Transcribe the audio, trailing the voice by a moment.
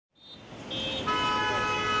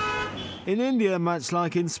In India, much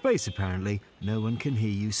like in space apparently, no one can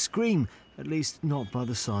hear you scream, at least not by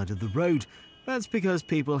the side of the road. That's because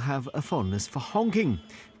people have a fondness for honking,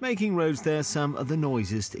 making roads there some of the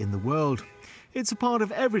noisiest in the world. It's a part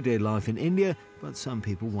of everyday life in India, but some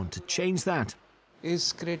people want to change that.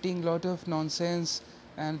 It's creating a lot of nonsense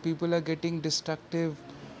and people are getting destructive,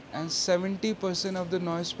 and 70% of the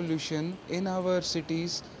noise pollution in our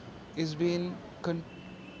cities is being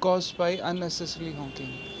caused by unnecessary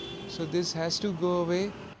honking. So this has to go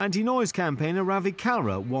away. Anti-noise campaigner Ravi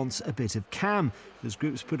Kalra wants a bit of calm. His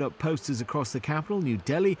groups put up posters across the capital, New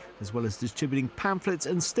Delhi, as well as distributing pamphlets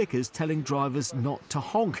and stickers telling drivers not to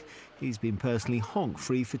honk. He's been personally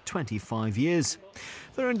honk-free for 25 years.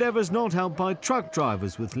 Their endeavours not helped by truck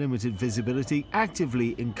drivers with limited visibility,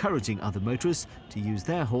 actively encouraging other motorists to use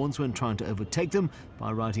their horns when trying to overtake them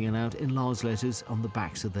by writing it out in large letters on the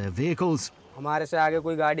backs of their vehicles.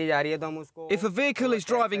 If a vehicle is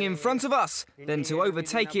driving in front of us, then to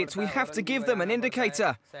overtake it, we have to give them an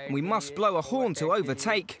indicator. And we must blow a horn to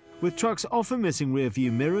overtake. With trucks often missing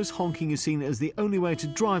rear-view mirrors, honking is seen as the only way to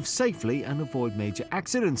drive safely and avoid major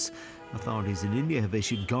accidents. Authorities in India have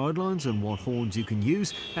issued guidelines on what horns you can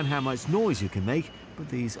use and how much noise you can make, but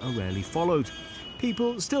these are rarely followed.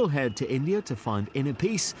 People still head to India to find inner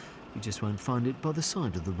peace. You just won't find it by the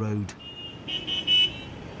side of the road.